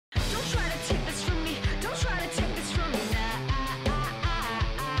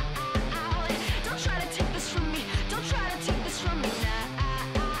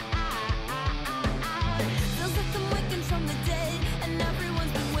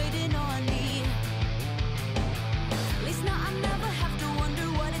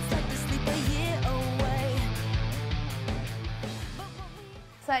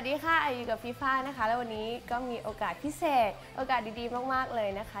วัสดีค่ะอยู่กับฟีฟ่านะคะแล้ววันนี้ก็มีโอกาสพิเศษโอกาสดีๆมากๆเลย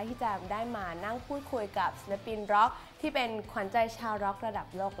นะคะที่จะได้มานั่งพูดคุยกับศิลปินร็อกที่เป็นขวัญใจชาวร็อกระดับ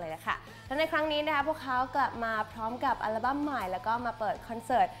โลกเลยนะคะและในครั้งนี้นะคะพวกเขากลับมาพร้อมกับอัลบั้มใหม่แล้วก็มาเปิดคอนเ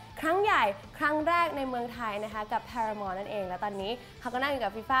สิร์ตครั้งใหญ่ครั้งแรกในเมืองไทยนะคะกับ Paramore นั่นเองและตอนนี้เขาก็นั่งอยู่กั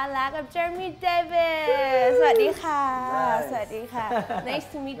บฟีฟ่าและกับเจอร์มี่เดวิสสวัสดีค่ะสวัสดีค่ะ Nice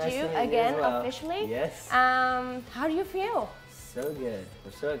to meet you again officially. Yes. How do you feel? So good.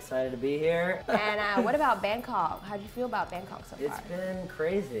 We're so excited to be here. And what about Bangkok? How do you feel about Bangkok so far? It's been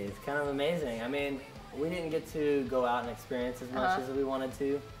crazy. It's kind of amazing. I mean, we didn't get to go out and experience as much as we wanted to.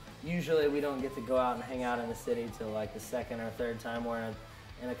 Usually we don't get to go out and hang out in the city till like the second or third time we're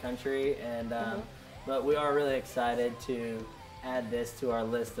in a country. And but we are really excited to add this to our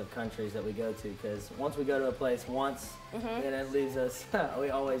list of countries that we go to because once we go to a place once, then it leaves us.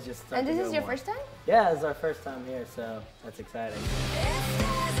 We always just start And this to go is your more. first time? Yeah, it's our first time here, so that's exciting. If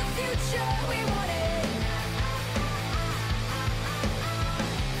there's a future, we want it.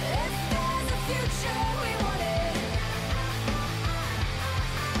 If there's a future, we want it.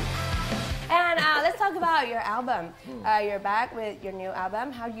 And let's talk about your album. You're back with your new album.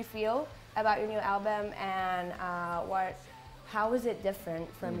 How do you feel about your new album and how is it different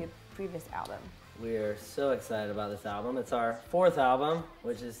from your previous album? We are so excited about this album. It's our fourth album,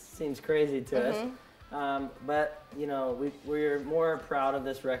 which seems crazy to us. But you know, we're more proud of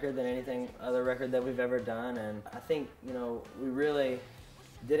this record than anything other record that we've ever done. And I think we really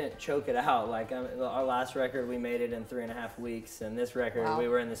didn't choke it out. Like our last record, we made it in 3.5 weeks, and this record, we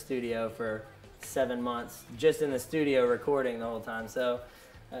were in the studio for 7 months, just in the studio recording the whole time. So,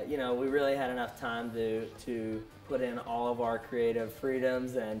 we really had enough time to put in all of our creative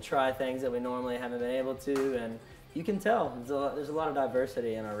freedoms and try things that we normally haven't been able to. And you can tell there's a lot of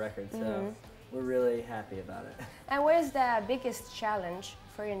diversity in our record, so we're really happy about it. And what is the biggest challenge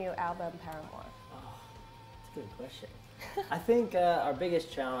for your new album, Paramore? Oh, that's a good question. I think our biggest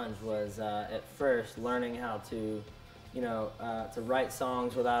challenge was at first learning how to write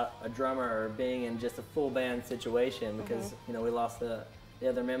songs without a drummer or being in just a full band situation because we lost the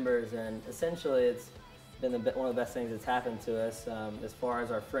other members, and essentially it's been one of the best things that's happened to us as far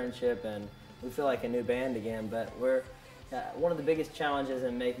as our friendship, and we feel like a new band again. But one of the biggest challenges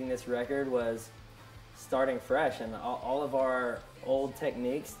in making this record was starting fresh, and all of our old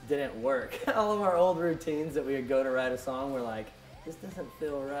techniques didn't work. All of our old routines that we would go to write a song were like, this doesn't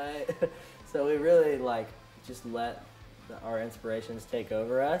feel right. So we really just let our inspirations take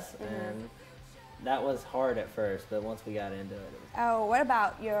over us, and that was hard at first, but once we got into it. Oh, what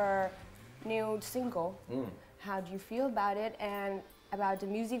about your new single? How do you feel about it and about the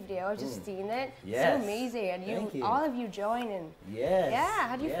music video? I've just seen it. Yes. So amazing, and Thank you. all of you joined in. Yes. Yeah,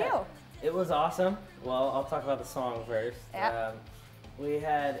 how do you feel? It was awesome. Well, I'll talk about the song first. Yep. I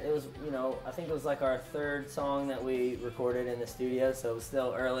think it was like our third song that we recorded in the studio, so it was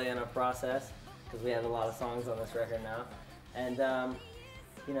still early in our process because we have a lot of songs on this record now. And, I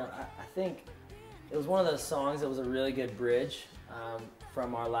think it was one of those songs that was a really good bridge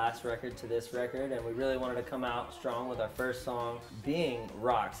from our last record to this record, and we really wanted to come out strong with our first song being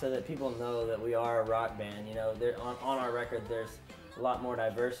rock so that people know that we are a rock band. On our record there's a lot more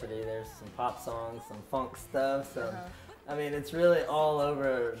diversity. There's some pop songs, some funk stuff, I mean, it's really all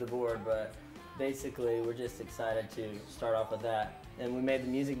over the board, but basically we're just excited to start off with that. And we made the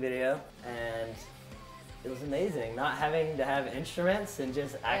music video, and it was amazing, not having to have instruments and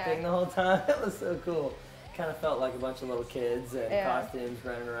just acting the whole time. It was so cool. Kind of felt like a bunch of little kids in costumes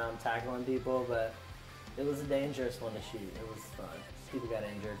running around tackling people, but it was a dangerous one to shoot. It was fun. People got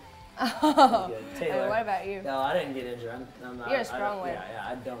injured. Oh, Taylor. And what about you? No, I didn't get injured. I'm not. You're a strong one. Yeah,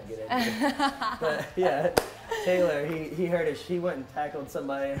 I don't get injured. But yeah, Taylor, he hurt he went and tackled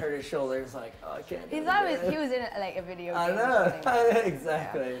somebody and hurt his shoulder. He's like, oh, I can't do it. He was in a video game. I know,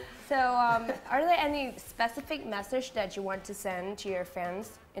 exactly. Yeah. So, are there any specific message that you want to send to your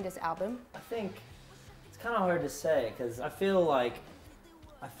fans in this album? I think it's kind of hard to say because I feel like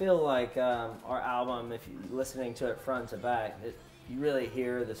our album, if you're listening to it front to back, you really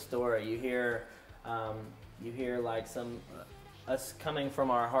hear the story. You hear like us coming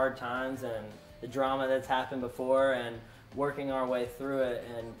from our hard times and the drama that's happened before and working our way through it.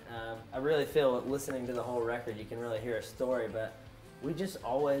 And I really feel listening to the whole record, you can really hear a story. But we just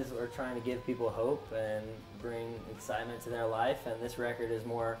always are trying to give people hope and bring excitement to their life. And this record is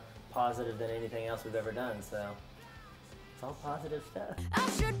more positive than anything else we've ever done. So it's all positive stuff. I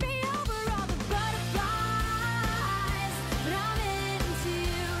should be over all the butterflies, but I'm into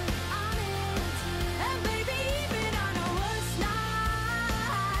you, and baby, even on our worst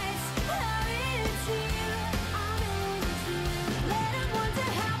nights, I'm into you, let 'em wonder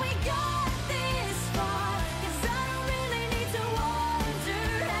how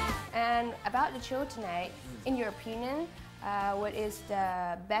about the show tonight, in your opinion, what is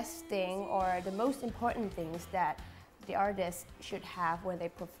the best thing or the most important things that the artists should have when they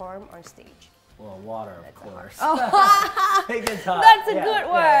perform on stage? Well, water, of course. Oh, It gets hot. that's a Yeah, good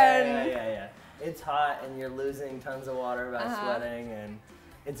yeah, one. Yeah. It's hot and you're losing tons of water by sweating, and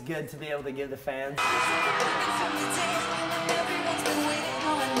it's good to be able to give the fans.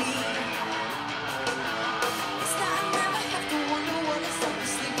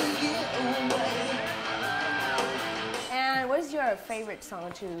 And what is your favorite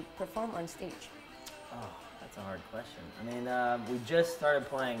song to perform on stage? Oh, that's a hard question. I mean, we just started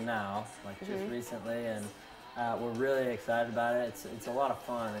playing now, like just recently, and we're really excited about it. It's a lot of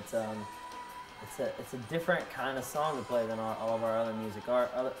fun. It's a different kind of song to play than all of our other music.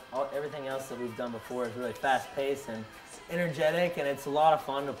 Everything else that we've done before is really fast-paced and energetic, and it's a lot of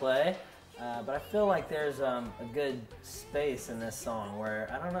fun to play. But I feel like there's a good space in this song where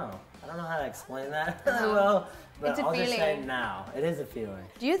I don't know how to explain that really well, but It's a I'll just say feeling. now. It is a feeling.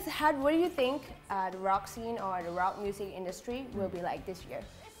 What do you think the rock scene or the rock music industry will be like this year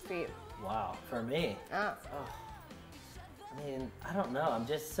for you? Wow, for me. Ah. I mean, I don't know.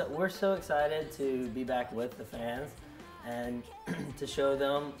 We're so excited to be back with the fans and to show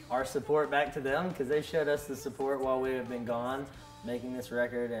them our support back to them, because they showed us the support while we have been gone, making this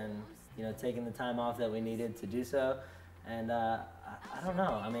record and taking the time off that we needed to do so. And I don't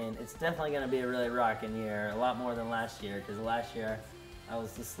know. I mean, it's definitely going to be a really rocking year, a lot more than last year, because last year I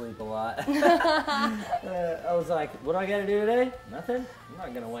was asleep a lot. I was like, what do I got to do today? Nothing? I'm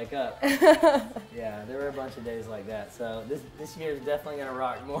not going to wake up. Yeah, there were a bunch of days like that. So this year is definitely going to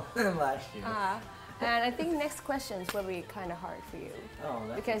rock more than last year. And I think next questions will be kind of hard for you. Oh,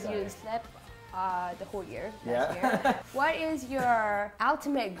 that's because you exciting. slept the whole year last Yeah. year. What is your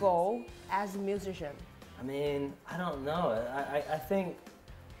ultimate goal as a musician? I mean, I don't know. I think,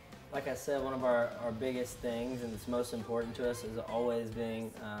 like I said, one of our biggest things and it's most important to us is always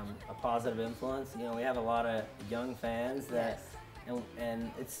being a positive influence. We have a lot of young fans that,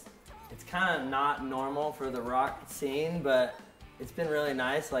 and it's kind of not normal for the rock scene, but it's been really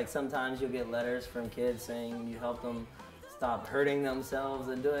nice. Like sometimes you'll get letters from kids saying you help them stop hurting themselves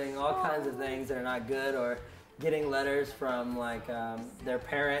and doing all kinds of things that are not good, or getting letters from like their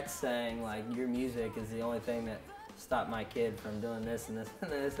parents saying like your music is the only thing that stopped my kid from doing this and this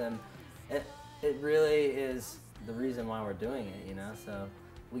and this, and it really is the reason why we're doing it, so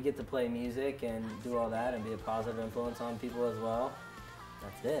we get to play music and do all that and be a positive influence on people as well.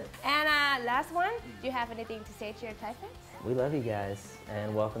 That's it. And last one, do you have anything to say to your Thai fans? We love you guys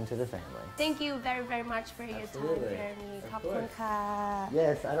and welcome to the family. Thank you very, very much for your Absolutely. time, Jeremy. Of ขอบคุณค่ะ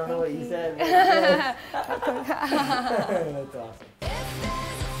Yes, I don't know what you said. Butขอบคุณค่ะ That's awesome. If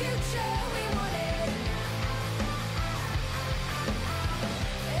there's a future, we